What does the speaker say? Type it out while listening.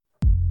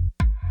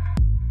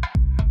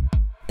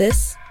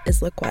This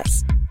is Look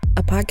West,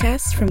 a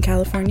podcast from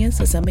California's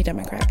Assembly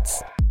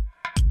Democrats.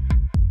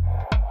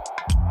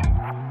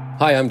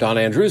 Hi, I'm Don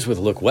Andrews with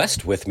Look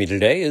West. With me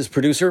today is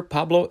producer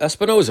Pablo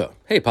Espinoza.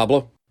 Hey,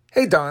 Pablo.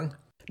 Hey, Don.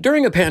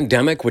 During a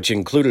pandemic which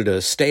included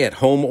a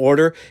stay-at-home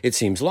order, it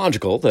seems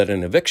logical that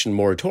an eviction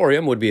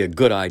moratorium would be a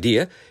good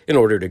idea in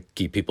order to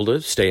keep people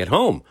to stay at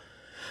home.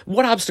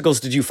 What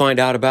obstacles did you find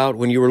out about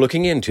when you were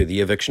looking into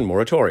the eviction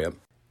moratorium?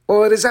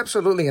 Well, it is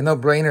absolutely a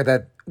no-brainer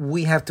that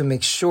we have to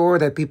make sure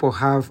that people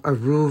have a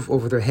roof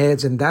over their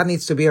heads, and that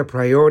needs to be a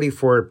priority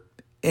for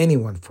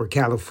anyone, for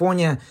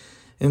California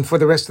and for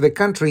the rest of the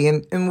country.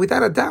 And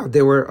without a doubt,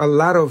 there were a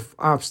lot of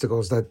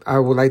obstacles that I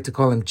would like to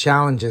call them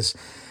challenges.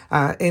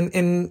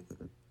 And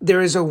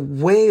there is a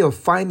way of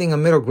finding a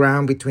middle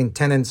ground between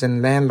tenants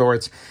and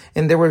landlords.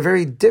 And there were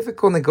very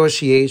difficult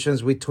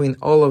negotiations between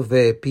all of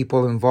the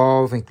people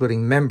involved,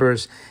 including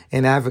members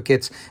and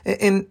advocates.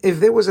 And if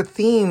there was a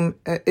theme,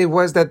 it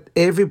was that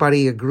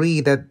everybody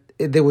agreed that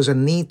there was a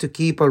need to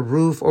keep a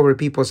roof over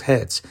people's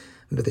heads.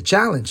 But the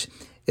challenge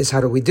is, how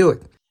do we do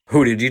it?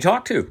 Who did you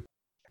talk to?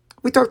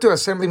 We talked to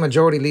Assembly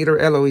Majority Leader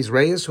Eloise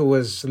Reyes, who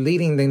was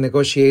leading the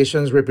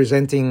negotiations,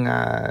 representing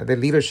the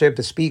leadership,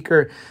 the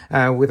speaker,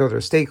 with other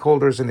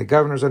stakeholders in the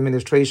governor's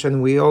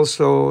administration. We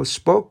also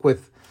spoke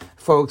with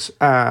folks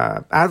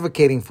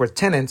advocating for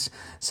tenants,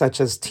 such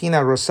as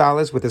Tina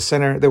Rosales with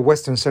the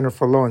Western Center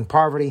for Law and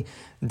Poverty,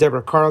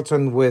 Deborah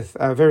Carlton,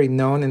 very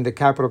known in the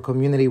Capital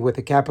community with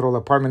the Capital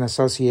Apartment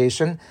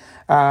Association,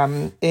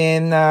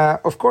 and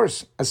of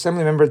course,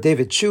 Assemblymember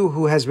David Chiu,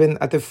 who has been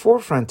at the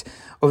forefront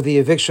of the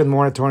eviction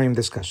moratorium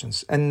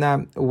discussions.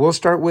 And we'll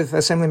start with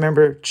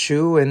Assemblymember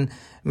Chiu and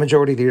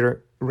Majority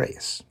Leader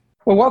Reyes.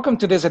 Well, welcome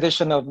to this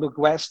edition of Look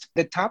West.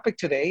 The topic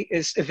today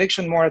is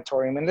eviction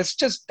moratorium, and let's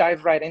just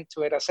dive right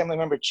into it.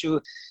 Assemblymember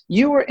Chiu,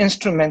 you were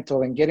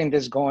instrumental in getting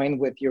this going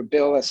with your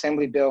bill,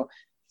 Assembly Bill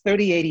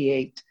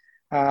 3088.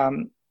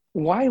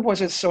 Why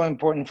was it so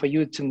important for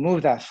you to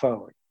move that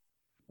forward?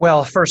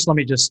 Well, first, let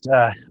me just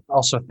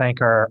also thank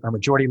our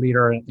majority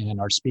leader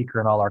and our speaker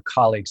and all our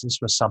colleagues. This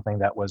was something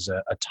that was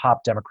a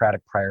top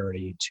Democratic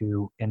priority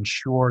to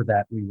ensure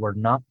that we were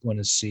not going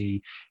to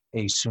see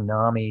a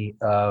tsunami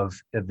of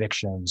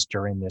evictions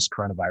during this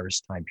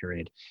coronavirus time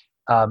period.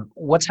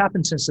 What's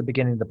happened since the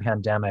beginning of the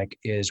pandemic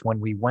is when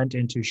we went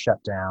into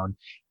shutdown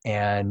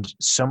and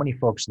so many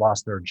folks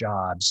lost their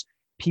jobs,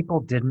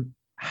 people didn't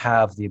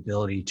have the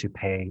ability to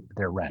pay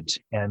their rent.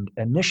 And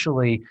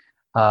initially,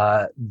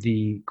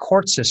 the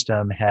court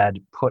system had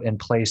put in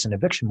place an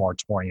eviction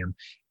moratorium,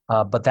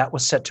 but that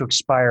was set to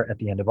expire at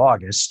the end of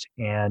August.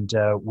 And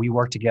we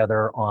worked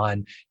together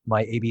on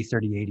my AB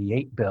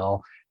 3088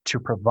 bill to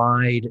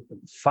provide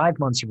 5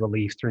 months of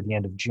relief through the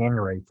end of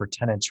January for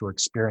tenants who are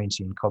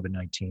experiencing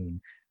COVID-19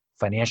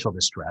 financial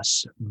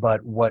distress.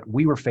 But what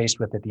we were faced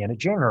with at the end of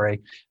January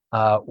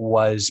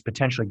was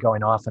potentially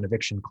going off an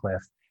eviction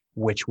cliff,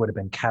 which would have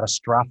been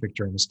catastrophic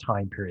during this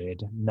time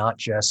period, not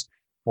just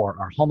for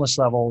our homeless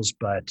levels,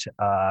 but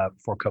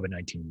for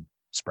COVID-19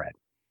 spread.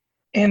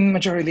 And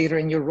Majority Leader,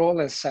 in your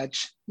role as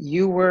such,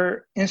 you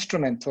were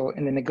instrumental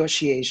in the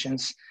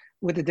negotiations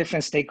with the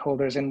different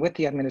stakeholders and with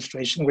the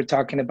administration. We're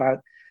talking about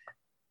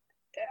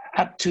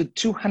up to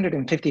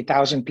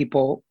 250,000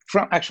 people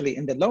from actually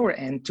in the lower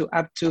end to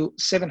up to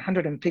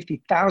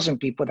 750,000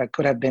 people that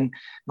could have been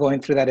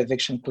going through that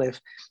eviction cliff.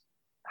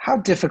 How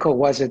difficult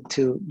was it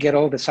to get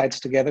all the sides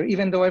together,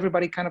 even though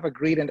everybody kind of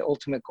agreed in the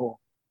ultimate goal?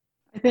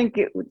 I think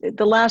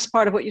the last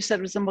part of what you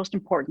said was the most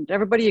important.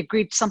 Everybody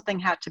agreed something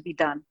had to be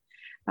done.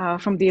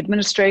 From the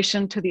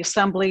administration to the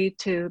Assembly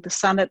to the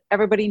Senate,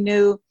 everybody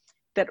knew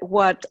that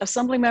what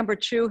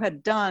Assemblymember Chiu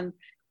had done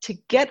to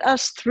get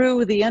us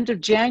through the end of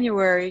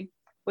January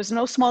was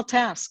no small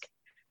task.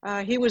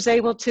 He was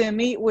able to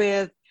meet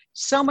with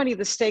so many of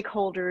the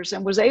stakeholders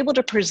and was able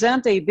to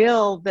present a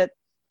bill that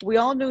we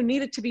all knew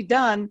needed to be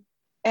done,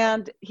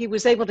 and he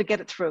was able to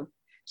get it through.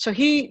 So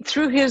he,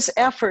 through his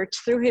efforts,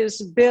 through his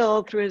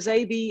bill, through his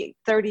AB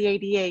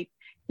 3088,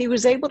 he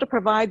was able to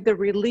provide the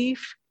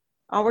relief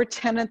our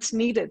tenants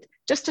needed.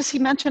 Just as he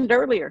mentioned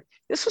earlier,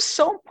 this was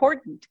so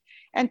important.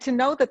 And to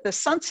know that the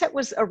sunset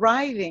was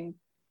arriving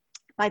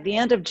by the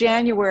end of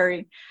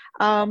January,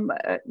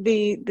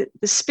 the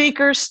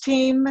speaker's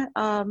team,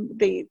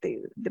 the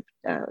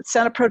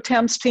Senate Pro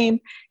Tem's team,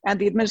 and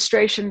the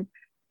administration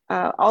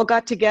all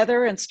got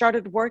together and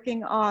started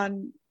working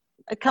on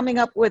coming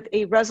up with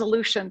a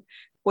resolution,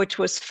 which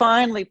was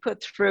finally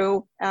put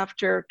through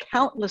after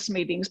countless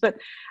meetings. But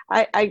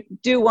I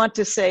do want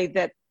to say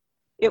that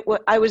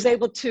I was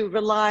able to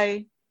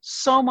rely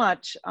so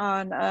much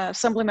on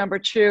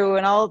Assemblymember Chiu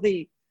and all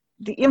the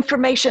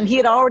information he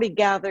had already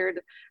gathered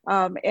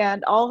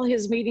and all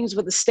his meetings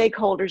with the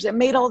stakeholders. It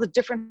made all the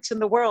difference in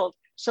the world,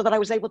 so that I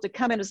was able to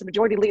come in as the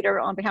majority leader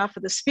on behalf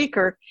of the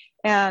speaker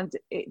and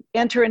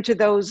enter into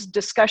those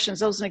discussions,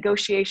 those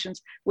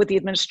negotiations with the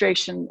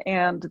administration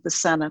and the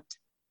Senate.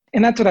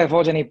 And not to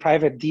divulge any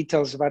private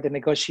details about the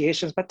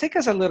negotiations, but take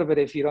us a little bit,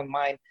 if you don't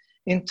mind,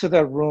 into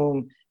the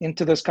room,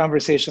 into those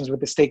conversations with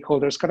the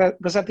stakeholders,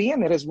 because at the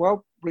end, it is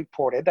well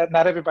reported that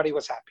not everybody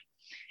was happy.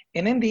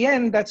 And in the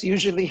end, that's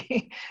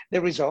usually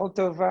the result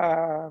of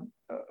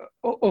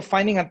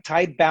finding a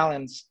tight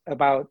balance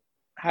about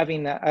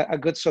having a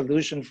good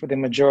solution for the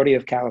majority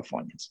of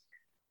Californians.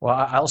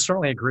 Well, I'll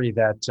certainly agree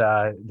that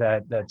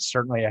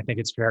certainly I think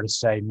it's fair to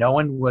say no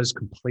one was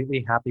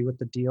completely happy with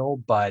the deal,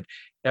 but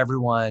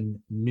everyone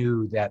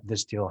knew that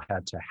this deal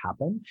had to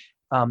happen.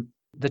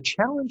 The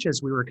challenge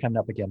as we were coming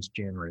up against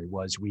January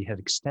was we had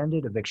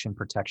extended eviction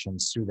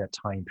protections through that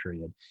time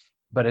period.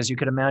 But as you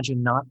could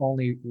imagine, not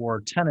only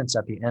were tenants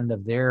at the end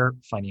of their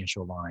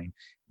financial line,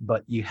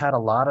 but you had a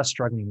lot of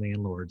struggling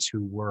landlords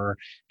who were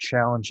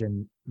challenged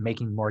in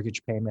making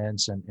mortgage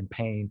payments and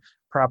paying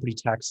property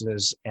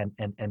taxes, and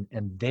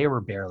they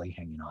were barely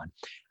hanging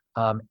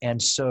on. And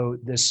so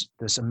this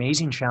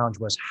amazing challenge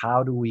was,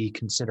 how do we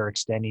consider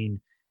extending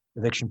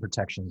eviction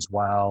protections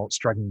while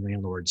struggling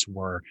landlords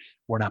were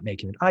not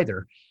making it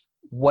either?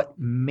 What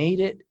made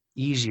it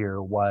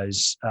easier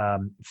was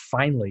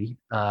finally,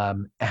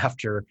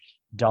 after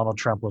Donald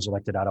Trump was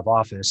elected out of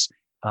office,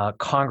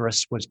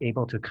 Congress was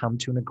able to come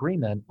to an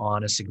agreement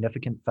on a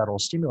significant federal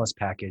stimulus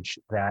package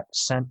that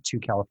sent to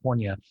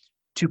California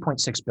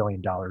 $2.6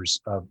 billion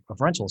of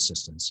rental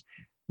assistance.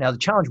 Now, the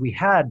challenge we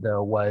had,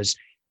 though, was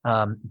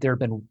there have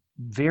been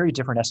very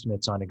different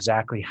estimates on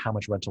exactly how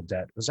much rental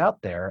debt was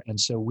out there. And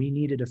so we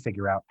needed to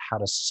figure out how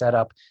to set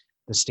up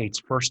the state's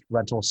first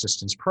rental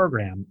assistance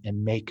program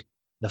and make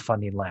the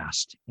funding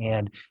last.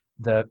 And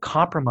the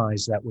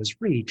compromise that was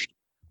reached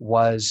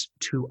was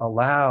to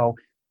allow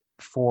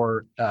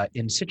for,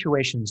 in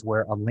situations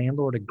where a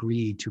landlord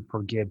agreed to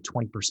forgive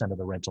 20% of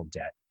the rental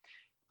debt,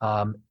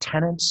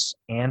 tenants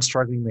and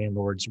struggling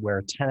landlords where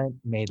a tenant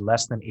made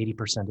less than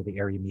 80% of the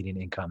area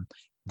median income,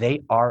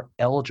 they are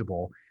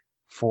eligible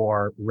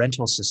for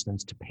rental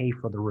assistance to pay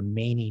for the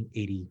remaining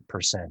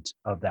 80%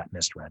 of that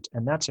missed rent.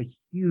 And that's a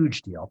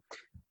huge deal.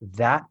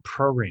 That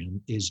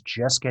program is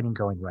just getting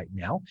going right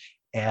now,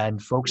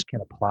 and folks can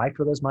apply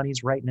for those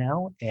monies right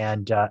now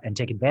and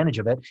take advantage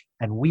of it.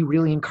 And we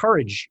really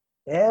encourage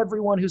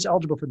everyone who's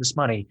eligible for this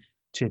money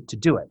to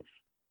do it.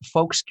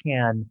 Folks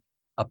can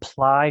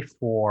apply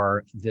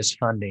for this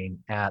funding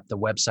at the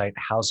website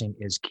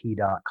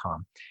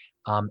housingiskey.com.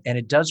 And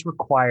it does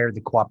require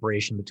the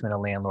cooperation between a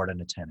landlord and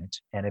a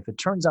tenant. And if it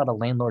turns out a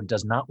landlord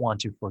does not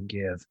want to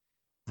forgive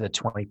the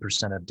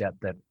 20% of debt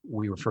that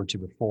we referred to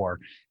before,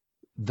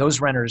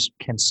 those renters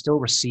can still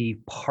receive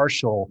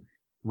partial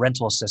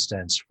rental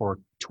assistance for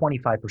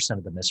 25%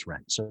 of the missed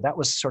rent. So that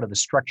was sort of the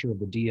structure of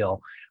the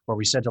deal, where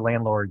we said to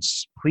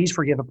landlords, please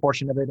forgive a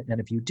portion of it. And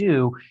if you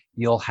do,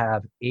 you'll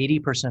have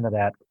 80% of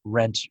that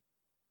rent,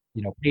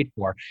 paid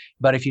for.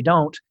 But if you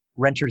don't,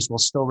 renters will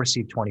still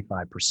receive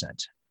 25%.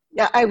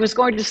 Yeah, I was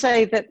going to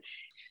say that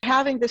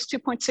having this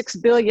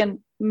 $2.6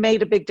 billion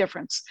made a big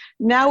difference.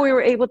 Now we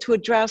were able to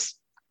address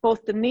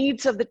both the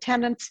needs of the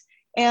tenants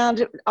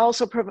and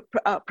also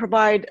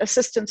provide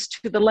assistance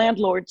to the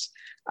landlords,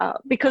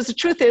 because the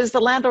truth is the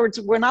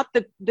landlords were not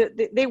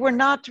they were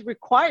not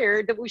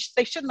required.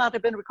 They should not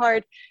have been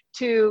required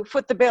to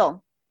foot the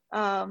bill.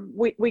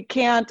 We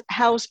can't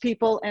house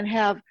people and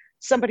have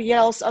somebody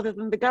else other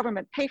than the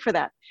government pay for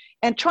that.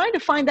 And trying to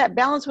find that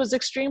balance was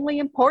extremely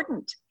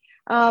important.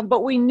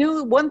 But we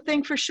knew one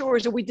thing for sure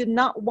is that we did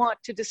not want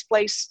to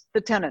displace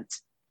the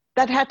tenants.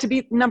 That had to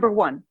be number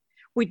one.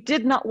 We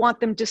did not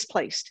want them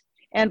displaced.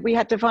 And we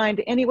had to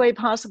find any way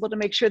possible to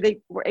make sure they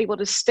were able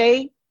to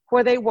stay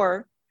where they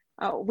were.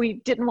 We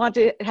didn't want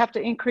to have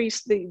to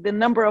increase the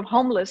number of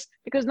homeless,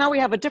 because now we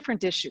have a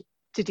different issue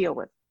to deal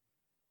with.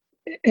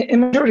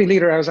 And Majority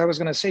Leader, as I was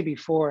going to say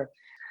before,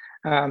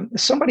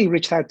 somebody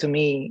reached out to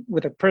me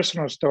with a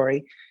personal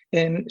story,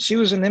 and she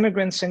was an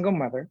immigrant single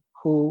mother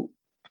who,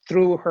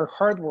 through her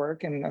hard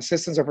work and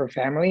assistance of her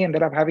family,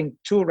 ended up having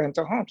 2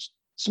 rental homes,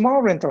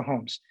 small rental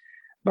homes.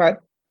 But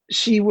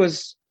she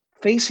was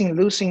facing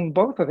losing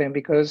both of them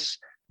because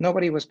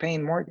nobody was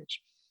paying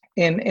mortgage.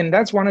 And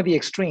that's one of the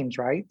extremes,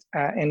 right?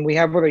 And we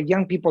have other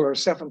young people or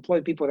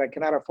self-employed people that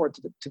cannot afford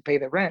to pay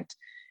the rent.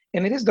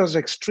 And it is those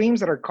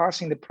extremes that are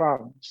causing the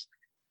problems.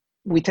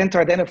 We tend to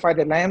identify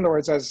the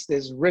landlords as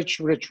these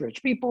rich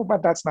people,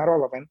 but that's not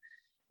all of them.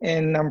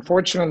 And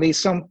unfortunately,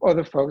 some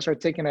other folks are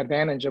taking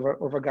advantage of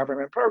a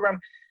government program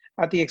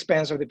at the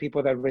expense of the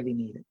people that really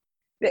need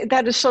it.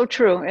 That is so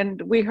true.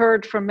 And we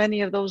heard from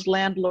many of those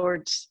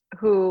landlords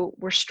who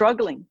were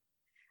struggling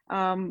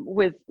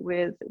with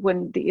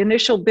when the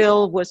initial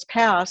bill was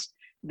passed.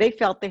 They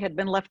felt they had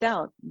been left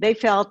out. They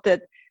felt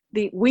that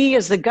we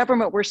as the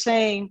government were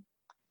saying,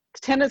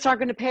 tenants aren't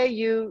going to pay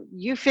you,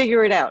 you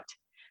figure it out.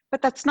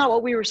 But that's not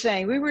what we were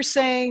saying. We were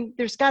saying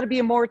there's got to be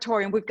a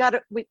moratorium.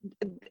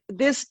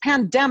 This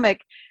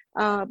pandemic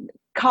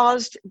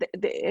caused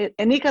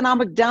an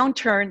economic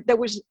downturn that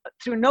was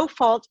through no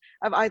fault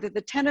of either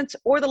the tenants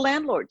or the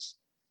landlords.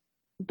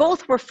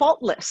 Both were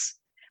faultless.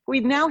 We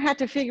now had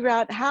to figure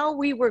out how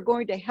we were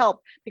going to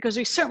help, because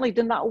we certainly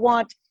did not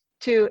want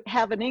to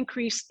have an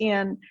increase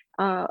in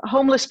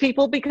homeless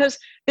people, because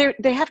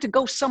they have to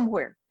go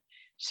somewhere.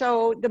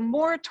 So the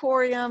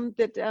moratorium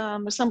that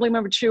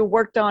Assemblymember Chu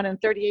worked on in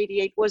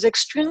 3088 was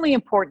extremely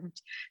important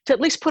to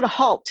at least put a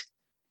halt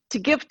to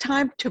give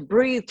time to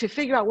breathe, to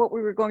figure out what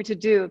we were going to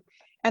do.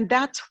 And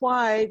that's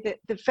why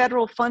the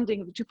federal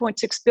funding of the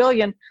 $2.6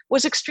 billion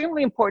was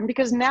extremely important,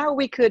 because now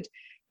we could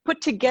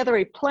put together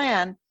a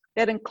plan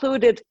that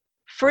included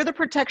further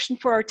protection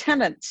for our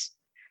tenants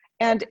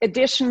and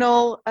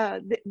additional,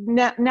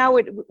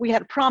 we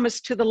had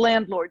promised to the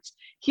landlords,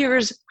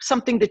 here's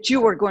something that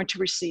you are going to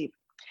receive.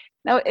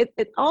 Now,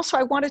 it also,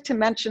 I wanted to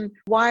mention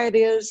why it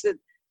is that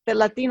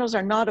Latinos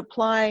are not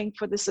applying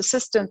for this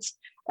assistance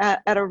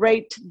at a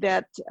rate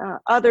that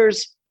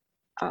others,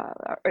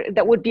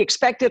 that would be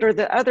expected, or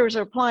that others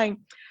are applying.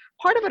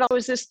 Part of it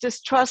always is this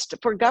distrust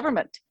for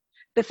government.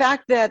 The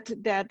fact that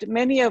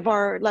many of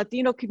our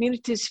Latino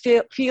communities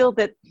feel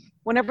that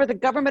whenever the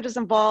government is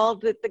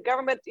involved, that the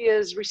government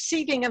is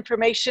receiving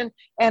information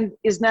and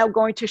is now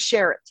going to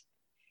share it.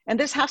 And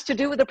this has to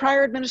do with the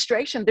prior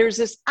administration. There's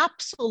this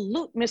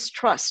absolute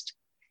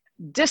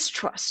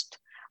distrust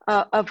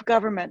of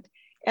government.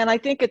 And I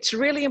think it's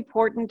really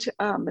important,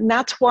 and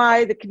that's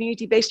why the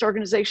community-based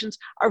organizations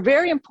are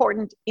very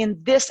important in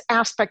this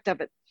aspect of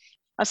it.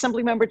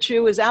 Assemblymember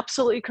Chu is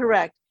absolutely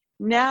correct.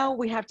 Now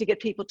we have to get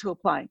people to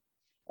apply.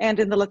 And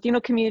in the Latino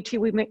community,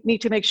 we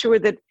need to make sure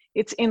that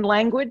it's in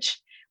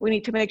language. We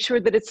need to make sure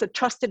that it's the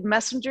trusted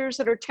messengers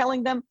that are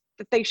telling them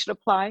that they should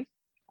apply.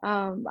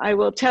 I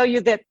will tell you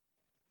that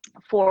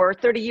for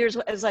 30 years,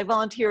 as I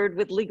volunteered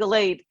with Legal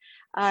Aid,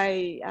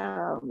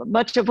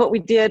 much of what we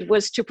did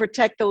was to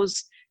protect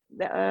those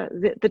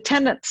the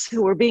tenants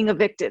who were being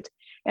evicted.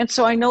 And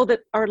so I know that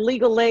our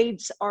legal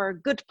aids are a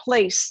good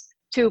place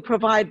to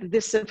provide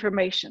this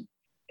information.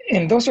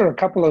 And those are a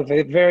couple of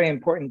very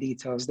important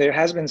details. There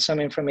has been some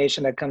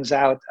information that comes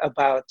out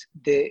about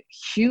the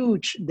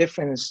huge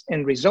difference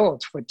in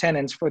results for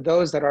tenants, for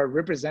those that are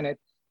represented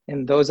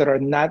and those that are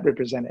not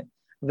represented.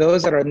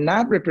 Those that are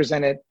not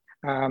represented,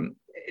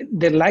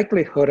 the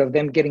likelihood of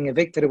them getting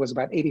evicted was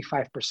about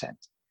 85%.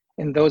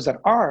 And those that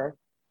are,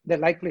 the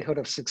likelihood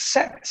of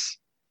success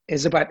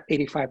is about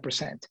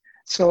 85%.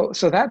 So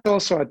that's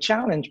also a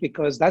challenge,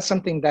 because that's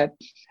something that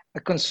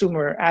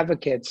consumer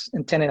advocates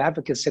and tenant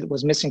advocates said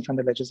was missing from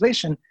the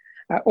legislation,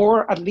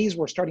 or at least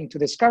we're starting to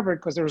discover,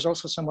 because there was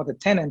also some of the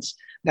tenants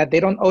that they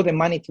don't owe the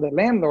money to the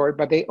landlord,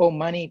 but they owe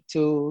money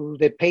to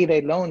the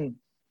payday loan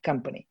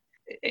company.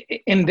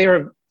 And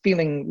they're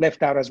feeling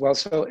left out as well.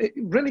 So it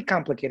really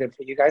complicated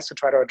for you guys to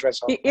try to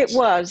address all It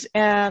was.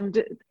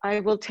 And I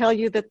will tell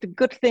you that the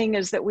good thing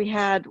is that we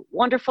had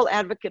wonderful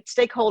advocates,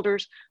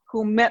 stakeholders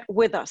who met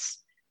with us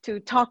to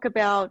talk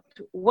about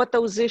what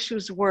those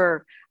issues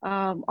were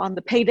on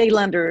the payday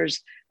lenders.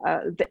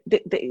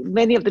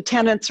 Many of the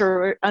tenants,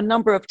 or a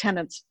number of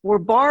tenants, were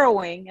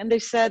borrowing, and they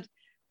said,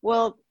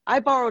 well,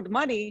 I borrowed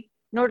money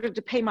in order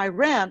to pay my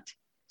rent.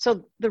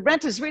 So the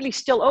rent is really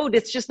still owed.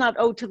 It's just not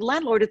owed to the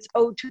landlord. It's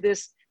owed to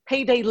this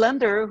payday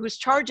lender who's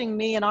charging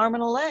me an arm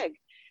and a leg.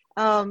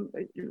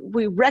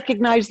 We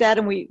recognized that,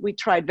 and we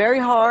tried very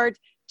hard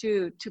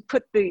to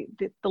put the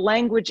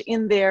language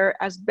in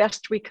there as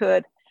best we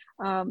could.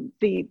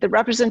 The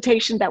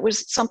representation, that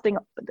was something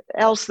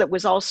else that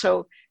was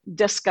also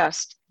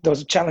discussed.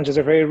 Those challenges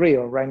are very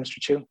real, right, Mr.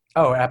 Chu?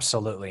 Oh,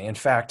 absolutely. In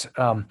fact,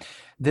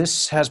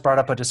 this has brought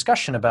up a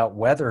discussion about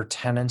whether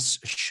tenants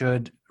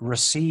should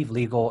receive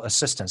legal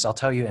assistance. I'll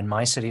tell you, in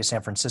my city of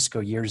San Francisco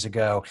years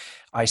ago,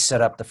 I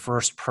set up the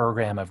first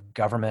program of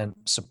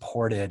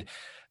government-supported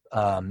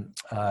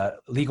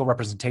legal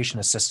representation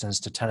assistance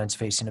to tenants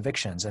facing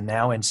evictions. And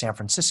now in San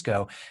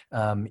Francisco,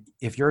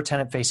 if you're a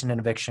tenant facing an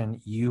eviction,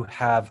 you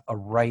have a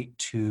right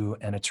to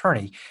an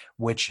attorney,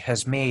 which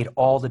has made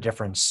all the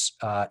difference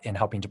in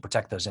helping to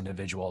protect those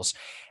individuals.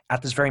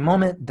 At this very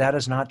moment, that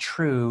is not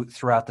true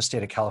throughout the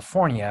state of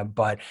California,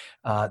 but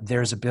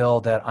there's a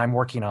bill that I'm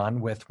working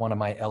on with one of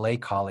my LA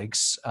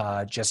colleagues,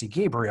 Jesse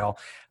Gabriel,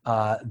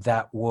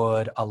 that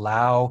would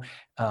allow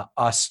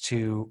us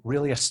to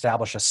really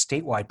establish a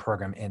statewide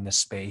program in this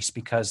space.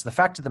 Because the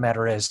fact of the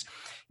matter is,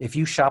 if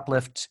you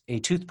shoplift a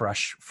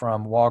toothbrush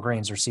from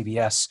Walgreens or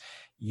CVS,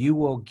 you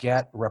will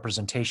get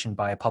representation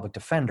by a public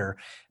defender.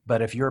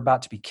 But if you're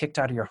about to be kicked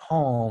out of your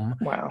home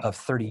of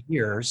 30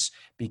 years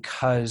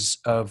because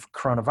of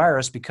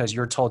coronavirus, because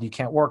you're told you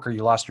can't work or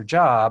you lost your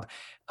job,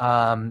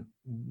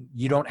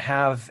 you don't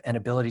have an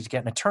ability to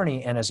get an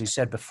attorney. And as you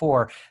said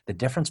before, the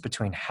difference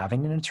between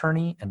having an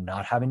attorney and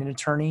not having an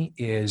attorney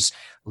is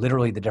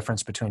literally the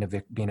difference between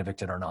being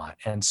evicted or not.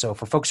 And so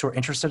for folks who are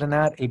interested in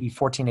that, AB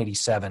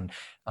 1487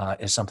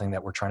 is something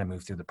that we're trying to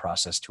move through the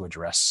process to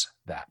address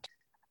that.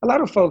 A lot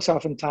of folks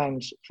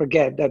oftentimes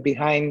forget that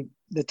behind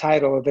the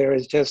title there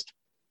is just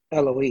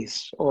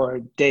Eloise or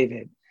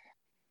David.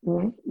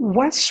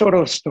 What sort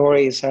of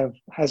stories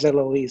has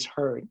Eloise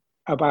heard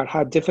about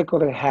how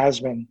difficult it has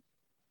been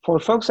for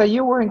folks that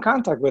you were in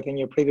contact with in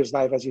your previous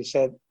life, as you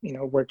said,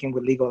 working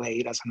with legal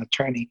aid as an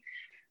attorney?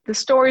 The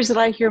stories that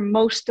I hear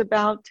most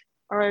about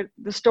are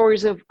the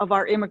stories of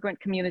our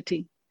immigrant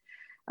community.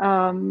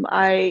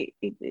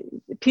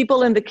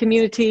 People in the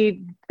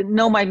community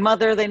know my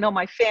mother, they know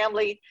my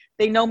family,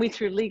 they know me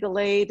through legal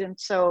aid, and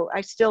so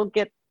I still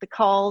get the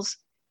calls.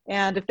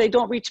 And if they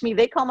don't reach me,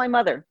 they call my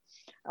mother.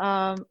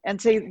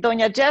 and say,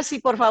 Doña Jessie,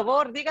 por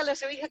favor, dígale a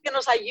su hija que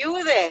nos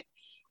ayude.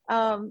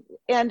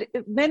 And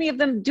many of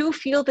them do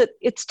feel that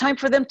it's time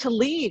for them to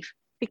leave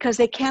because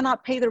they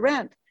cannot pay the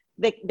rent.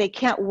 They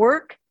can't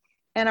work.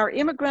 And our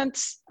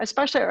immigrants,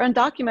 especially our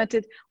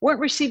undocumented, weren't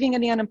receiving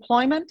any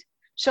unemployment.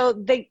 So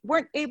they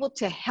weren't able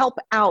to help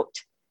out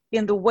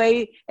in the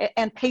way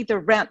and pay the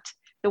rent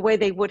the way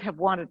they would have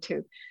wanted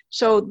to.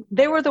 So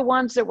they were the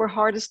ones that were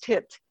hardest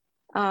hit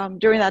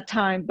during that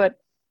time. But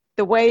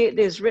the way it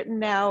is written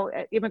now,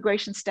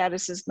 immigration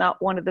status is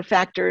not one of the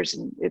factors,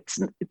 and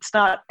it's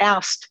not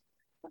asked.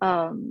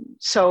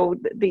 So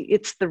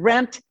it's the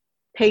rent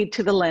paid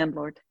to the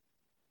landlord.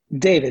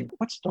 David,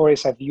 what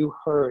stories have you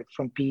heard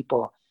from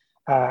people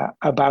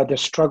about the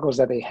struggles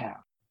that they have?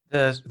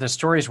 The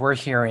stories we're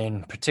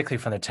hearing, particularly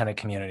from the tenant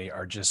community,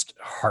 are just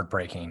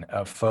heartbreaking,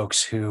 of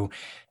folks who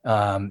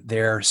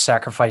they're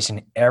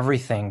sacrificing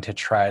everything to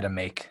try to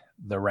make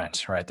the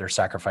rent, right? They're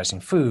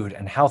sacrificing food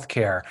and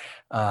healthcare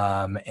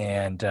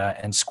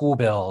and school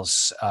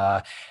bills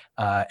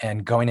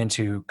and going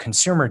into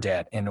consumer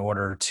debt in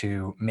order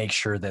to make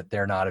sure that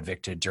they're not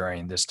evicted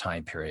during this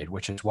time period,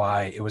 which is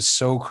why it was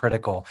so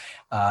critical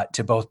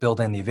to both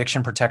build in the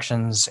eviction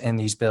protections in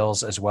these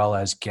bills, as well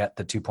as get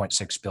the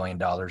 $2.6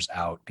 billion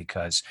out,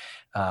 because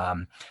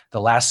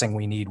the last thing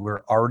we need,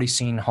 we're already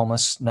seeing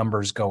homeless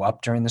numbers go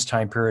up during this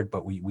time period,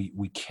 but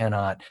we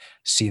cannot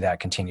see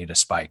that continue to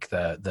spike.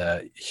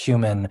 The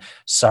human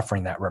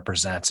suffering that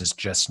represents is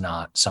just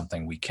not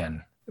something we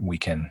can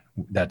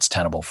that's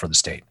tenable for the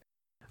state.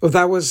 Well,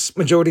 that was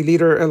Majority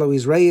Leader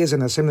Eloise Reyes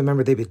and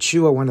Assemblymember David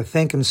Chiu. I want to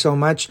thank him so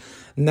much,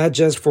 not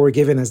just for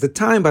giving us the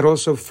time, but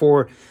also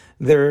for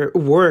their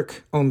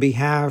work on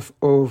behalf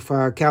of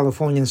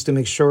Californians to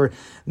make sure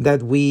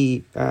that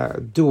we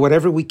do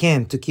whatever we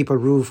can to keep a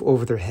roof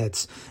over their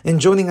heads. And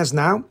joining us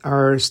now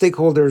are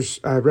stakeholders,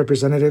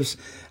 representatives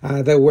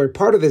that were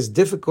part of these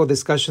difficult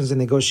discussions and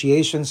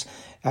negotiations.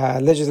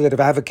 Legislative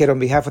advocate on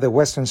behalf of the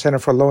Western Center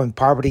for Law and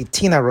Poverty,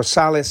 Tina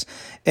Rosales,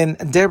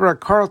 and Deborah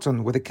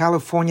Carlton with the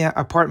California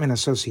Apartment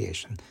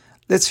Association.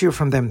 Let's hear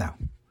from them now.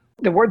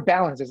 The word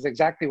balance is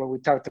exactly what we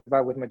talked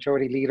about with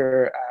Majority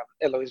Leader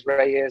Eloise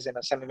Reyes and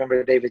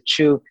Assemblymember David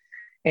Chiu.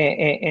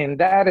 And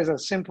that is a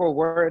simple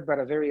word, but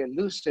a very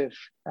elusive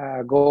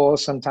goal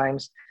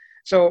sometimes.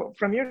 So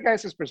from your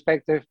guys'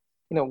 perspective,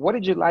 what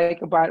did you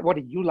like about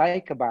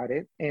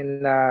it?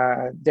 And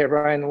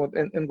Deborah,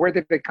 and where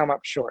did it come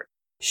up short?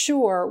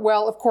 Sure.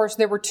 Well, of course,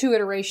 there were two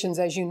iterations,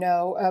 as you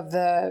know, of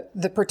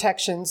the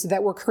protections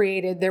that were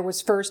created. There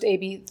was first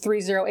AB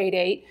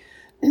 3088.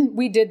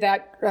 We did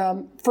that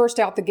first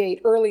out the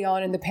gate early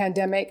on in the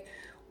pandemic.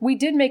 We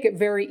did make it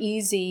very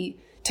easy.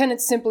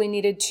 Tenants simply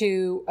needed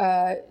to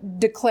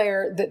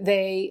declare that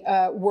they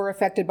were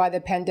affected by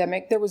the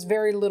pandemic. There was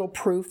very little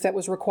proof that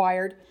was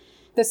required.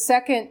 The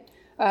second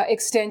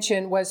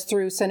extension was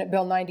through Senate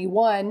Bill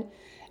 91.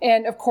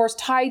 And of course,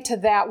 tied to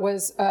that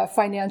was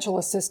financial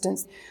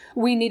assistance.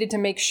 We needed to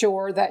make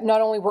sure that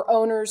not only were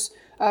owners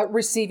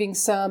receiving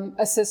some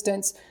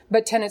assistance,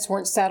 but tenants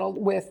weren't saddled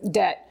with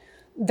debt.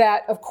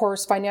 That, of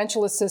course,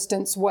 financial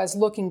assistance was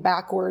looking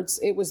backwards.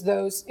 It was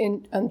those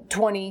in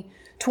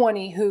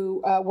 2020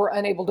 who were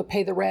unable to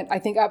pay the rent. I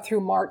think up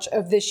through March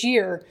of this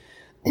year,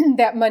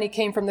 that money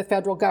came from the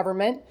federal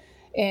government.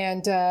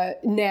 And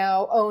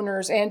now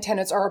owners and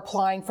tenants are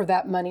applying for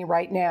that money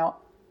right now.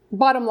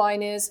 Bottom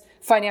line is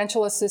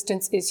financial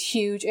assistance is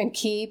huge and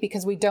key,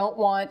 because we don't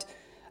want,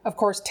 of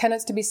course,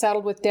 tenants to be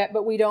saddled with debt,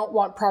 but we don't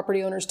want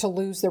property owners to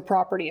lose their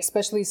property,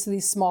 especially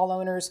these small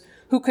owners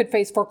who could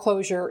face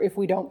foreclosure if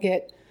we don't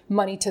get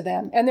money to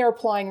them. And they're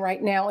applying right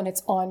now, and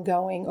it's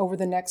ongoing over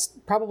the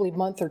next probably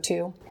month or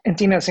two. And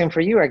Tina, same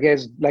for you. I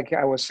guess, like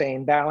I was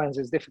saying, balance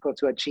is difficult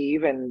to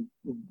achieve, and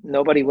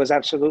nobody was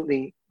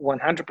absolutely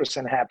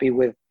 100% happy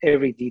with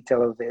every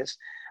detail of this.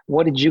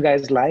 What did you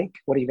guys like?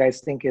 What do you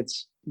guys think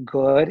it's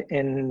good,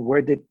 and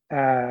where did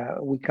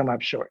we come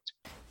up short?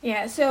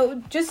 Yeah,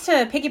 so just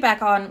to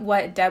piggyback on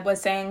what Deb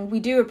was saying, we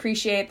do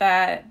appreciate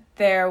that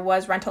there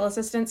was rental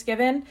assistance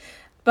given,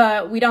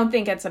 but we don't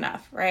think it's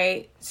enough,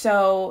 right?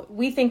 So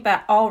we think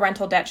that all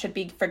rental debt should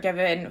be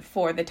forgiven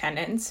for the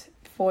tenants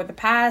for the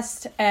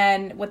past.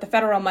 And with the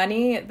federal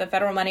money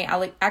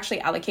actually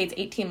allocates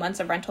 18 months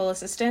of rental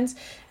assistance.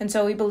 And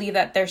so we believe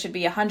that there should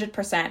be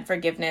 100%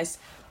 forgiveness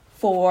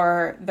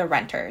for the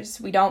renters.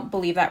 We don't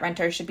believe that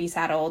renters should be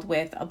saddled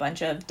with a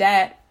bunch of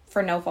debt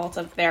for no fault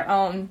of their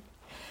own.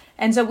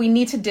 And so we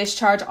need to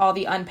discharge all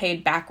the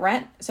unpaid back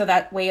rent, so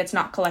that way it's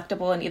not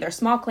collectible in either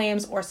small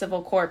claims or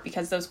civil court,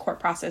 because those court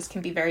processes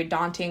can be very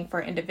daunting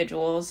for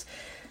individuals.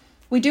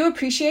 We do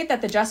appreciate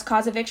that the just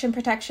cause eviction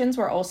protections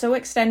were also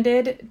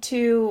extended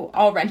to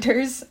all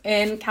renters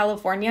in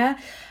California.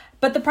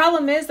 But the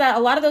problem is that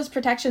a lot of those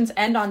protections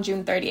end on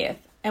June 30th.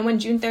 And when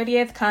June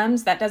 30th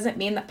comes, that doesn't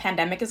mean the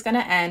pandemic is going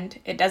to end.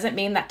 It doesn't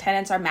mean that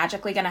tenants are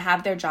magically going to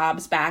have their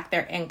jobs back,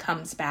 their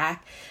incomes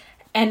back.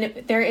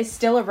 And there is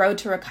still a road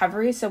to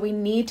recovery, so we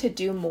need to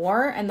do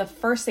more. And the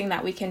first thing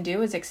that we can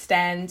do is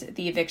extend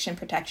the eviction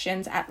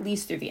protections at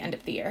least through the end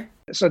of the year.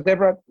 So,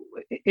 Deborah,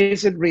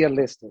 is it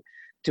realistic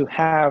to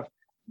have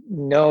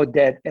no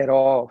debt at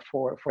all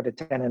for the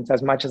tenants,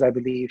 as much as I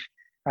believe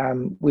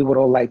we would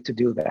all like to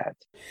do that.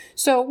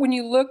 So when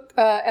you look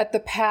at the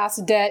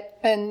past debt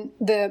and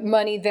the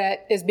money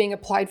that is being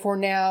applied for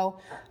now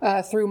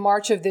through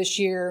March of this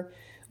year,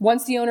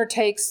 once the owner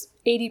takes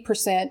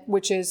 80%,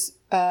 which is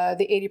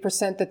the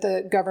 80% that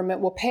the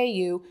government will pay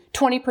you,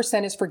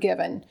 20% is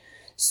forgiven.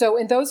 So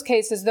in those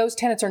cases, those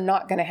tenants are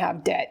not going to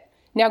have debt.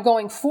 Now,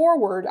 going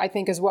forward, I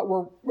think is what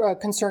we're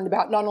concerned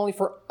about, not only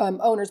for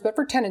owners, but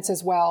for tenants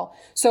as well.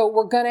 So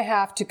we're going to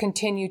have to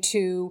continue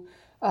to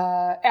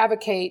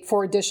advocate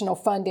for additional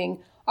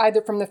funding,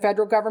 either from the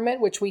federal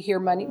government, which we hear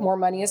more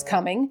money is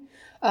coming,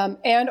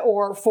 and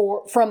or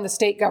from the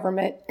state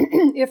government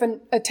if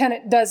a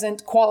tenant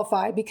doesn't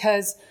qualify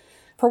because,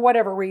 for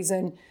whatever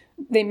reason,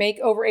 they make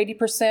over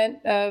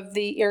 80% of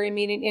the area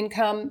median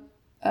income,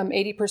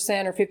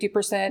 80% or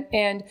 50%,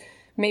 and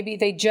maybe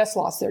they just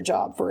lost their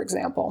job, for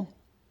example.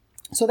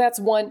 So that's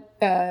one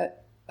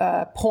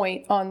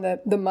point on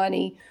the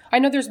money. I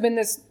know there's been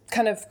this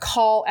kind of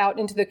call out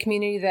into the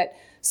community that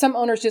some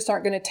owners just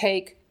aren't going to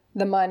take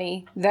the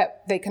money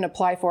that they can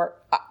apply for.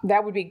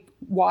 That would be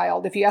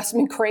wild, if you ask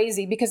me,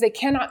 crazy, because they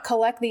cannot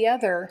collect the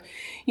other.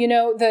 You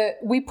know,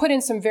 we put in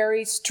some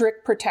very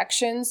strict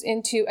protections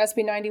into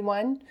SB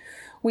 91.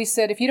 We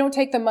said if you don't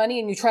take the money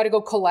and you try to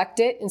go collect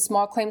it in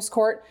small claims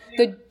court,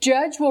 the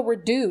judge will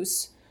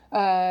reduce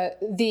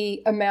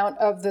the amount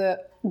of the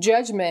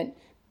judgment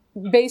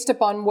based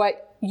upon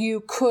what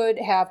you could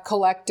have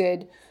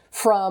collected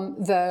from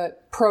the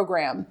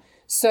program.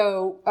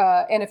 So,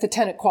 and if the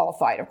tenant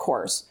qualified, of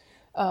course.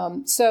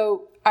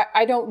 So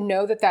I don't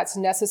know that that's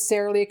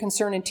necessarily a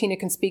concern, and Tina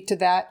can speak to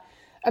that.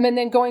 And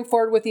then going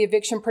forward with the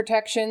eviction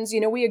protections,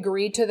 we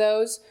agreed to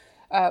those.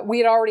 We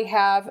had already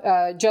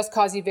have just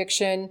cause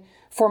eviction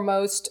for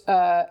most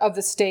of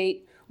the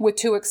state, with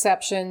 2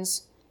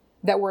 exceptions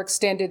that were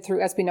extended through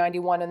SB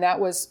 91, and that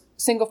was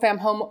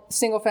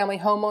single-family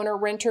homeowner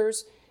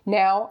renters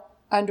now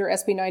under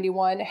SB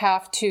 91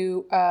 have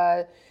to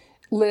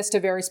list a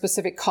very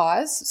specific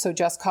cause, so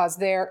just cause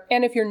there.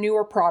 And if your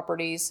newer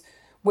properties,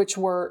 which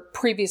were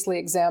previously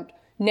exempt,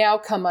 now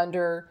come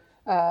under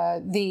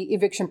the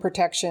eviction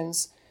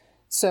protections.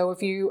 So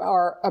if you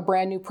are a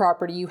brand new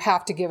property, you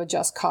have to give a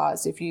just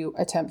cause if you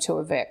attempt to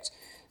evict.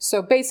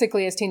 So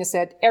basically, as Tina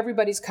said,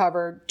 everybody's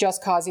covered,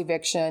 just cause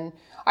eviction.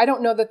 I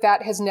don't know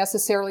that has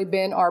necessarily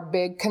been our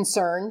big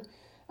concern.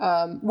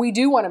 We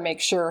do want to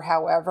make sure,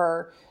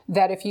 however,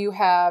 that if you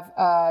have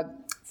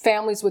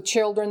families with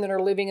children that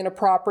are living in a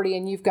property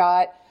and you've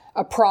got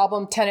a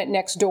problem tenant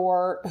next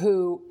door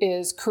who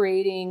is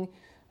creating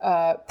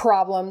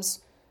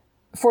problems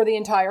for the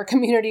entire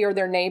community or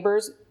their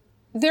neighbors,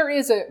 there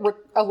is a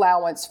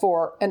allowance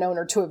for an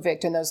owner to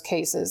evict in those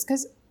cases.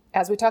 Because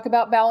as we talk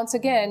about balance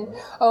again,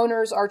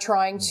 owners are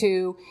trying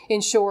to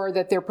ensure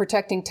that they're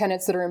protecting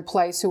tenants that are in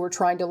place who are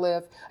trying to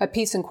live a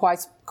peace and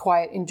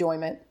quiet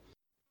enjoyment.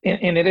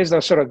 And it is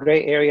those sort of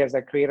gray areas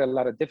that create a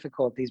lot of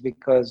difficulties,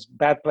 because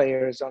bad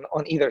players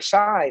on either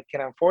side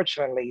can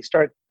unfortunately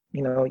start,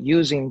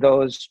 using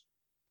those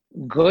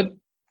good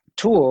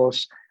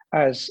tools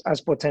as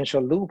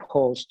potential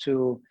loopholes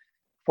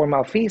for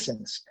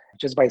malfeasance,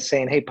 just by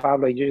saying, "Hey,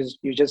 Pablo,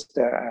 you're just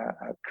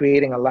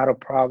creating a lot of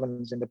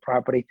problems in the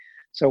property,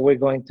 so we're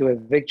going to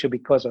evict you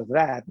because of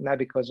that, not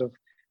because of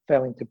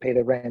failing to pay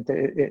the rent."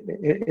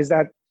 Is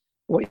that?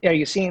 Are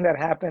you seeing that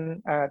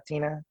happen,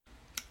 Tina?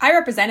 I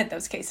represented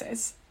those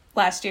cases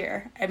last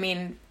year. I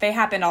mean, they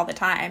happen all the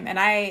time. And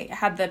I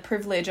had the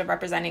privilege of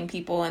representing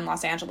people in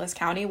Los Angeles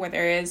County, where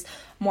there is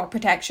more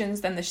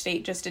protections than the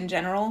state just in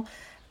general.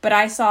 But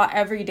I saw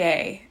every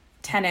day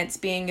tenants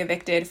being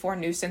evicted for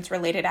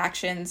nuisance-related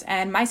actions.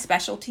 And my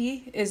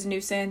specialty is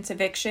nuisance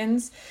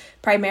evictions.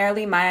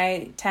 Primarily,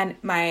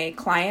 my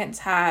clients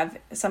have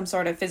some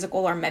sort of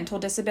physical or mental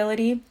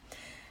disability.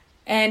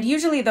 And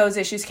usually those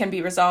issues can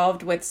be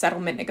resolved with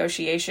settlement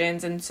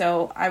negotiations. And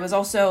so I was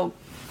also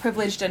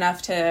privileged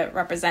enough to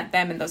represent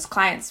them, and those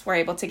clients were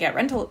able to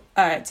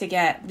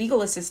get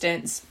legal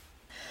assistance.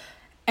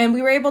 And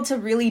we were able to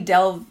really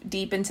delve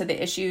deep into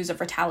the issues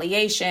of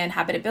retaliation,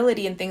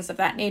 habitability, and things of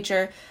that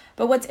nature.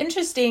 But what's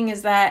interesting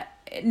is that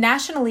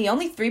nationally,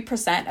 only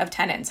 3% of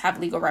tenants have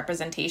legal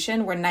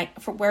representation,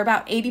 where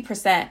about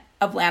 80%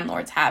 of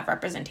landlords have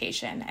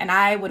representation. And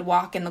I would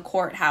walk in the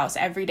courthouse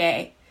every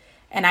day,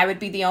 and I would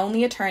be the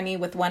only attorney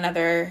with one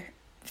other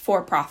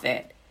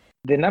for-profit.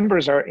 The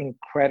numbers are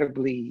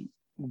incredibly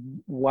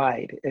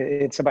wide.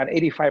 It's about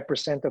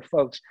 85% of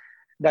folks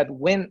that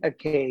win a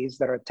case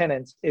that are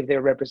tenants if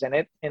they're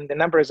represented, and the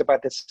number is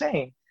about the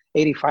same,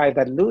 85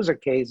 that lose a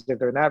case if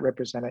they're not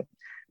represented.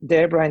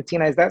 Deborah and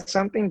Tina, is that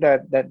something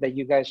that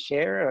you guys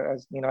share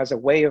as a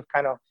way of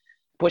kind of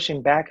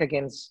pushing back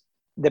against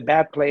the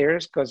bad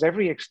players? Because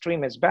every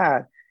extreme is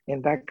bad,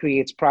 and that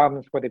creates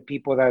problems for the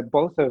people that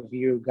both of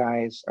you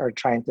guys are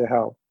trying to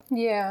help.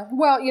 Yeah,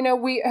 well,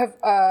 we have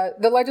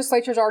the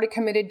legislature's already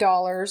committed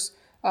dollars.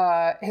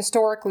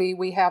 Historically,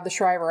 we have the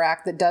Shriver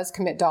Act that does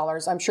commit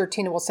dollars. I'm sure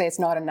Tina will say it's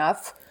not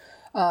enough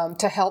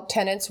to help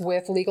tenants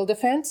with legal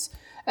defense.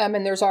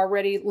 And there's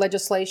already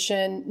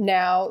legislation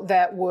now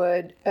that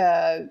would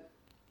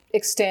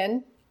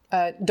extend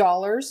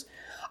dollars.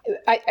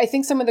 I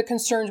think some of the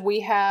concerns we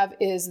have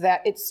is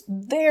that it's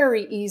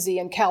very easy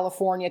in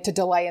California to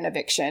delay an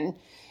eviction.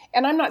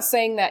 And I'm not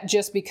saying that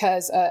just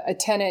because a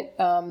tenant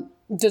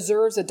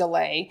deserves a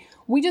delay.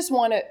 We just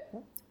want to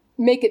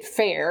make it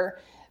fair,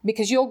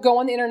 because you'll go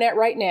on the internet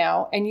right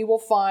now and you will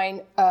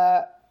find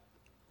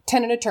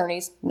tenant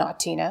attorneys, not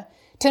Tina,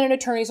 tenant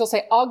attorneys will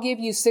say, I'll give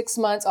you 6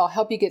 months, I'll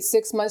help you get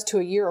 6 months to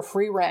a year of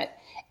free rent,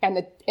 and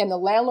the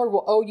landlord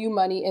will owe you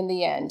money in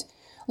the end.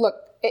 Look,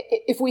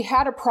 if we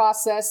had a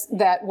process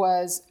that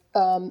was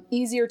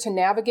easier to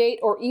navigate,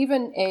 or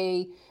even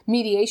a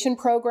mediation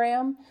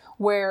program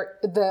where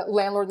the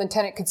landlord and the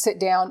tenant could sit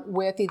down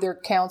with either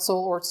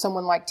counsel or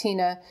someone like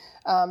Tina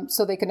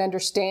so they could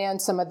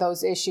understand some of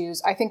those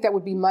issues, I think that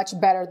would be much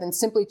better than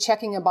simply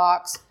checking a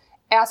box,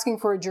 asking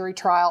for a jury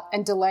trial,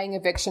 and delaying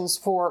evictions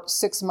for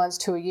 6 months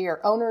to a year.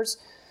 Owners,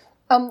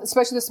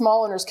 especially the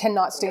small owners,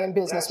 cannot stay in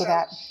business with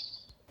that.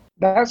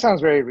 That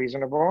sounds very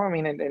reasonable. I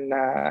mean,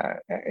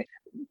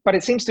 but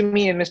it seems to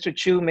me, and Mr.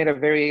 Chu made a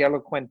very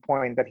eloquent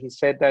point, that he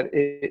said that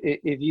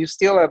if you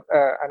steal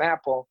an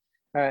apple,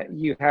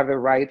 you have a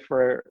right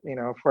for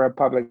a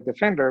public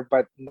defender,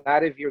 but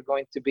not if you're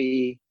going to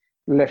be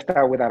left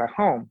out without a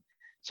home.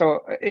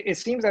 So it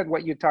seems that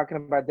what you're talking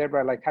about,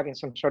 Deborah, like having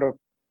some sort of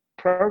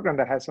program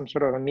that has some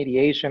sort of a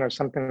mediation or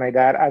something like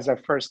that as a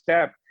first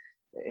step,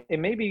 it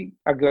may be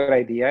a good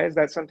idea. Is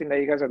that something that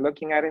you guys are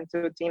looking at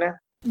into, Tina?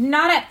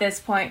 Not at this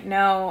point,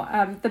 no.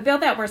 The bill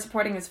that we're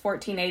supporting is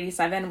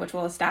 1487, which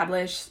will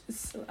establish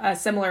a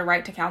similar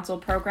right to counsel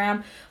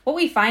program. What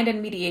we find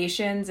in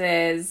mediations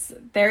is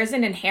there is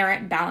an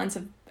inherent balance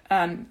of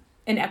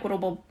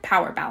inequitable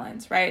power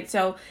balance, right?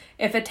 So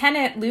if a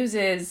tenant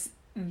loses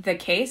the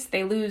case,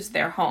 they lose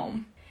their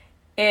home.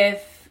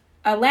 If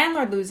a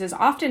landlord loses,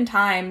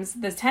 oftentimes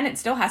the tenant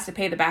still has to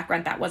pay the back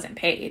rent that wasn't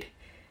paid.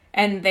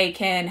 And they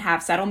can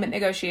have settlement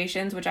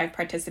negotiations, which I've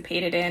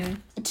participated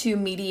in, to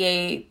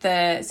mediate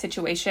the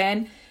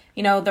situation.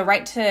 The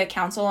right to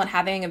counsel and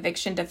having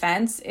eviction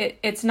defense,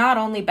 it's not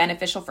only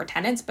beneficial for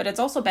tenants, but it's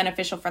also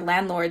beneficial for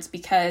landlords,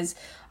 because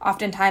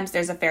oftentimes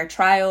there's a fair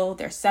trial,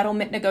 there's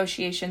settlement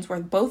negotiations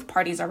where both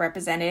parties are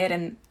represented,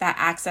 and that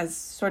acts as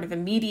sort of a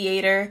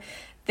mediator.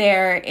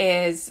 There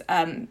is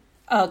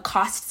a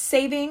cost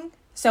saving.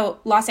 So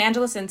Los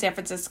Angeles and San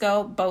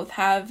Francisco both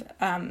have...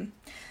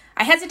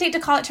 I hesitate to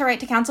call it right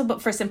to counsel,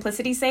 but for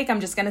simplicity's sake, I'm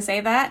just going to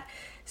say that.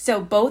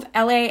 So both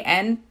LA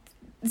and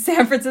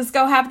San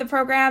Francisco have the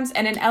programs.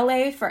 And in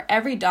LA, for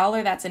every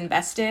dollar that's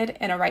invested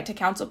in a right to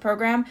counsel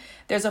program,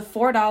 there's a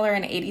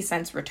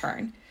 $4.80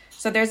 return.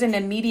 So there's an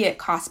immediate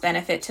cost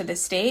benefit to the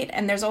state.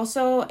 And there's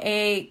also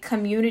a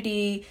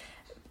community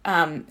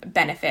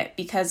benefit,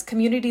 because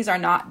communities are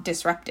not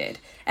disrupted.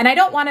 And I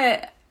don't want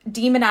to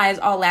demonize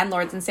all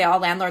landlords and say all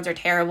landlords are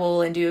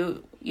terrible and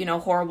do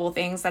horrible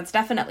things. That's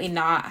definitely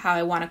not how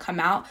I want to come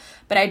out.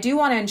 But I do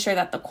want to ensure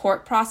that the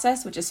court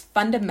process, which is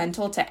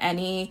fundamental to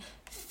any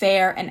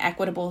fair and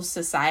equitable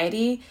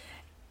society,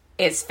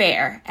 is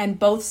fair, and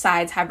both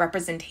sides have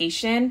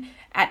representation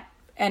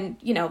and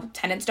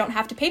tenants don't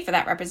have to pay for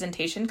that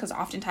representation, because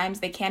oftentimes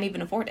they can't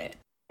even afford it.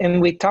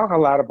 And we talk a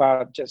lot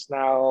about just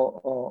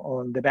now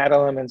on the bad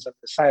elements of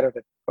the side of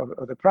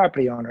the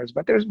property owners,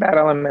 but there's bad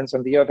elements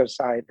on the other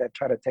side that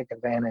try to take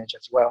advantage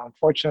as well,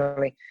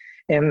 unfortunately.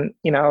 And,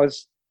 I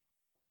was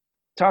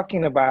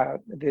talking about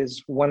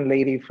this one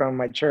lady from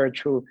my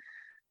church who,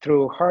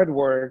 through hard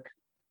work,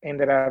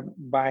 ended up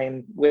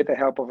buying, with the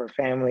help of her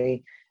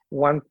family,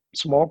 one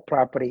small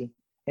property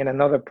and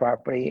another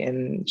property.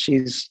 And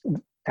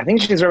I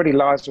think she's already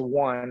lost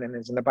one and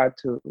is in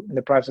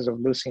the process of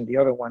losing the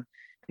other one,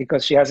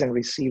 because she hasn't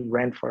received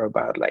rent for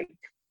about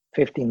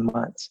 15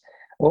 months.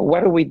 Well,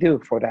 what do we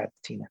do for that,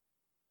 Tina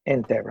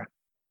and Deborah?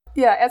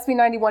 Yeah, SB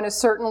 91 is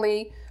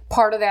certainly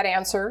part of that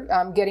answer,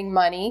 getting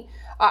money.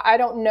 I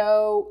don't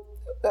know,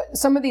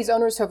 some of these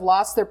owners have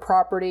lost their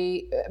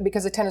property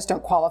because the tenants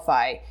don't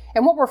qualify.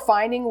 And what we're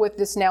finding with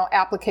this now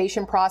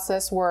application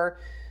process where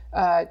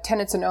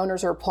tenants and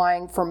owners are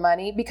applying for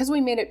money, because we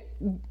made it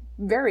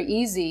very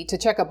easy to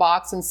check a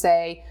box and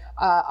say,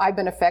 I've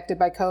been affected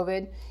by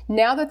COVID.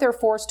 Now that they're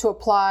forced to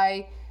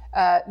apply,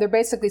 they're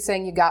basically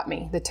saying, you got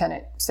me, the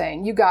tenant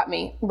saying, you got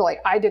me.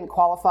 Like, I didn't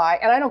qualify,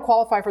 and I don't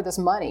qualify for this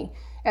money.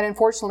 And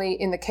unfortunately,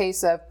 in the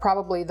case of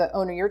probably the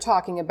owner you're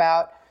talking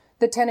about,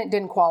 the tenant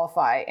didn't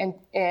qualify.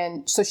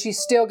 And so she's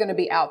still going to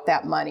be out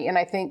that money. And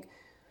I think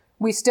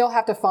we still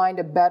have to find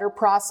a better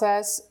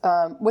process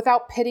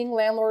without pitting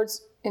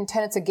landlords and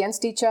tenants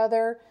against each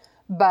other,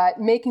 but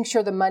making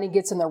sure the money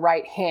gets in the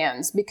right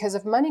hands. Because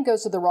if money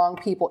goes to the wrong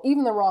people,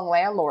 even the wrong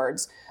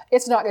landlords,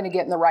 it's not going to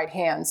get in the right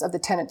hands of the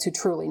tenants who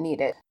truly need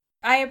it.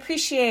 I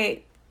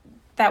appreciate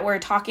that we're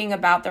talking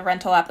about the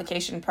rental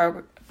application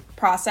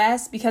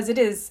process, because it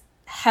is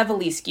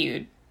heavily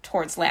skewed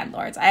towards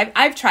landlords.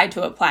 I've tried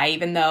to apply,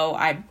 even though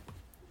I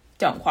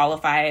don't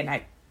qualify,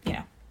 and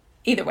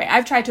either way,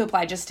 I've tried to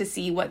apply just to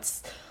see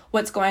what's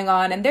what's going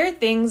on. And there are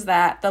things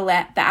that the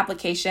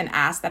application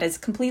asks that is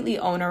completely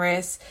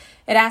onerous.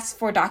 It asks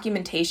for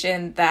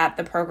documentation that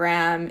the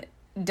program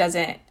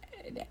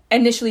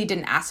initially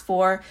didn't ask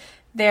for.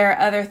 There are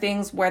other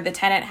things where the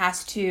tenant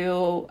has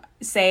to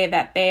say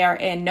that they are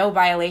in no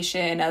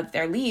violation of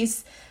their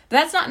lease, but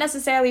that's not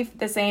necessarily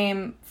the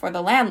same for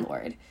the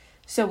landlord.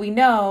 So we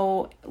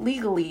know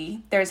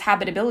legally there's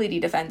habitability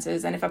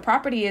defenses, and if a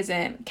property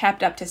isn't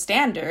kept up to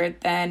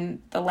standard,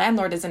 then the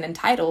landlord isn't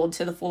entitled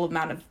to the full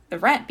amount of the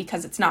rent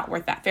because it's not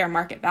worth that fair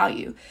market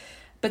value.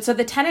 But so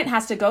the tenant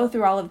has to go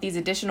through all of these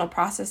additional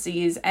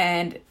processes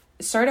and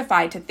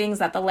certify to things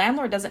that the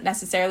landlord doesn't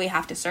necessarily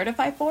have to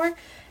certify for.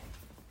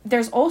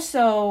 There's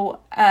also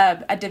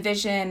a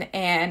division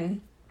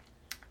in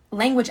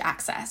language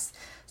access.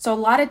 So a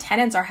lot of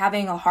tenants are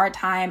having a hard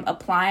time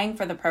applying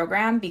for the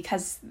program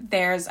because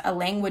there's a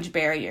language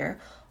barrier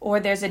or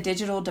there's a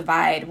digital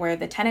divide where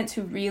the tenants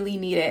who really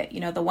need it,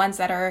 the ones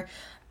that are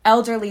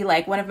elderly,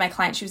 like one of my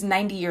clients, she was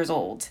 90 years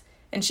old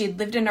and she'd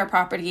lived in her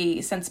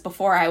property since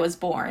before I was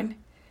born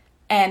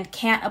and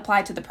can't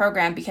apply to the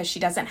program because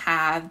she doesn't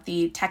have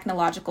the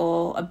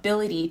technological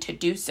ability to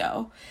do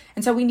so.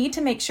 And so we need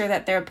to make sure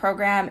that their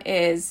program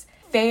is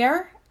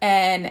fair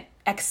and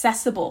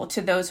accessible to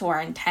those who are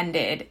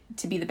intended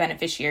to be the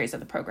beneficiaries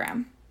of the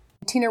program.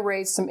 Tina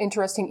raised some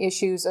interesting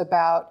issues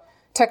about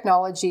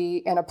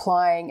technology and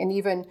applying, and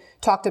even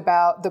talked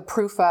about the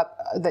proof up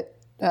that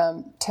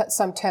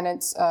some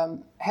tenants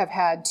have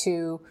had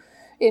to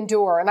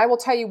endure. And I will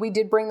tell you, we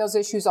did bring those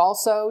issues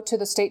also to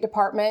the State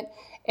Department,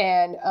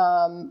 and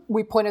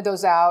we pointed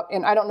those out.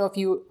 And I don't know if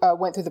you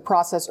went through the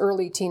process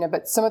early, Tina,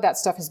 but some of that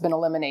stuff has been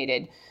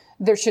eliminated.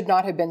 There should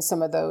not have been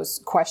some of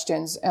those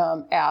questions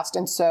asked.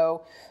 And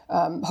so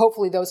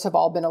hopefully those have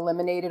all been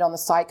eliminated on the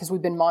site because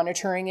we've been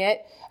monitoring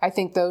it. I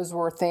think those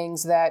were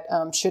things that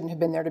shouldn't have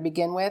been there to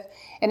begin with.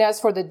 And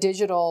as for the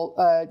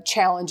digital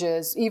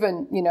challenges,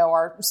 even,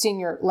 our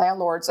senior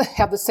landlords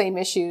have the same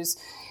issues.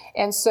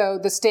 And so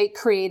the state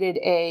created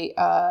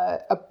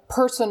a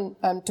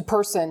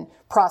person-to-person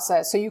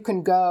process. So you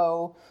can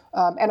go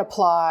and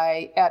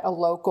apply at a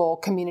local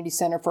community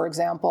center, for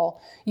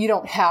example. You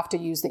don't have to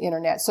use the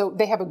internet. So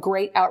they have a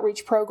great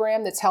outreach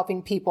program that's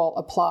helping people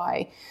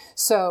apply.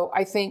 So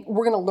I think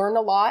we're going to learn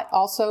a lot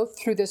also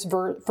through this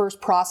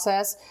first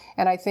process.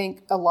 And I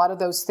think a lot of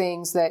those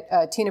things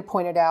that Tina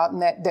pointed out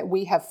and that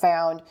we have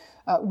found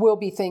will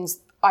be things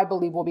I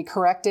believe will be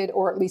corrected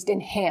or at least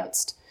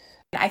enhanced.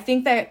 I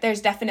think that there's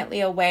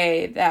definitely a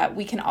way that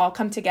we can all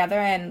come together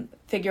and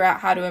figure out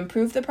how to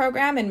improve the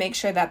program and make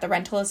sure that the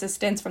rental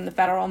assistance from the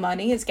federal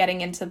money is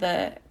getting into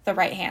the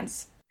right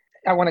hands.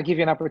 I want to give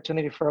you an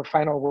opportunity for a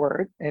final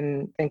word,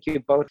 and thank you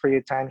both for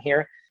your time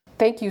here.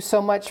 Thank you so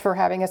much for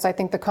having us. I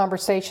think the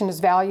conversation is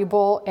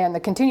valuable and the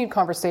continued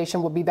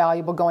conversation will be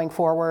valuable going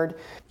forward.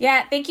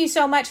 Yeah, thank you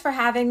so much for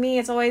having me.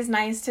 It's always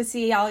nice to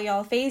see all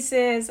y'all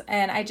faces.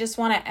 And I just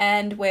want to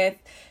end with,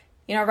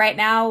 right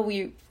now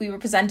we were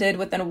presented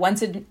with a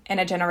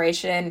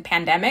once-in-a-generation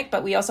pandemic,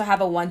 but we also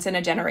have a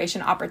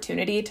once-in-a-generation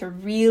opportunity to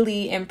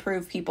really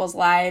improve people's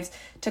lives,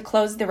 to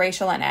close the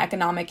racial and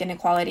economic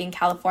inequality in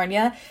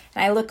California.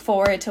 And I look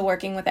forward to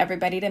working with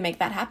everybody to make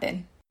that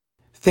happen.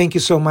 Thank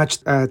you so much,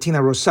 Tina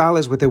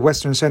Rosales with the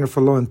Western Center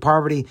for Law and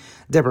Poverty,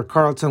 Deborah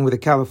Carlton with the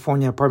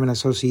California Apartment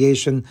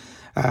Association,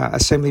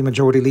 Assembly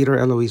Majority Leader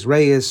Eloise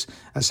Reyes,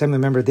 Assembly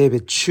Member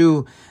David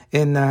Chu.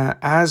 And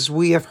as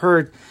we have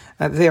heard,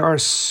 there are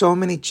so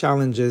many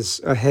challenges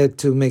ahead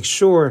to make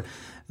sure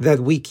that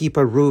we keep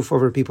a roof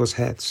over people's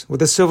heads. Well,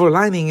 the silver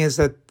lining is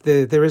that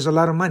there is a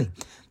lot of money.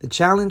 The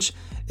challenge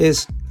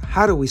is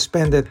how do we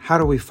spend it? How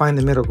do we find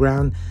the middle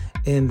ground?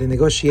 And the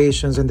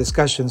negotiations and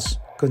discussions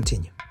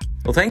continue.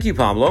 Well, thank you,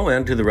 Pablo,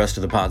 and to the rest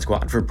of the Pod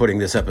Squad for putting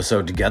this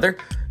episode together.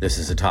 This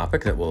is a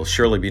topic that will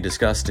surely be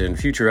discussed in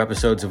future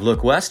episodes of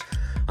Look West.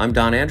 I'm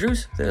Don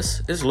Andrews.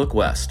 This is Look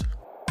West.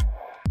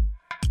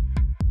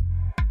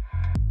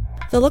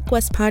 The Look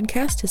West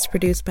podcast is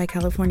produced by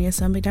California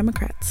Assembly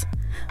Democrats.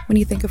 When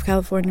you think of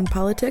Californian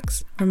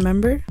politics,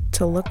 remember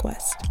to look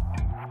west.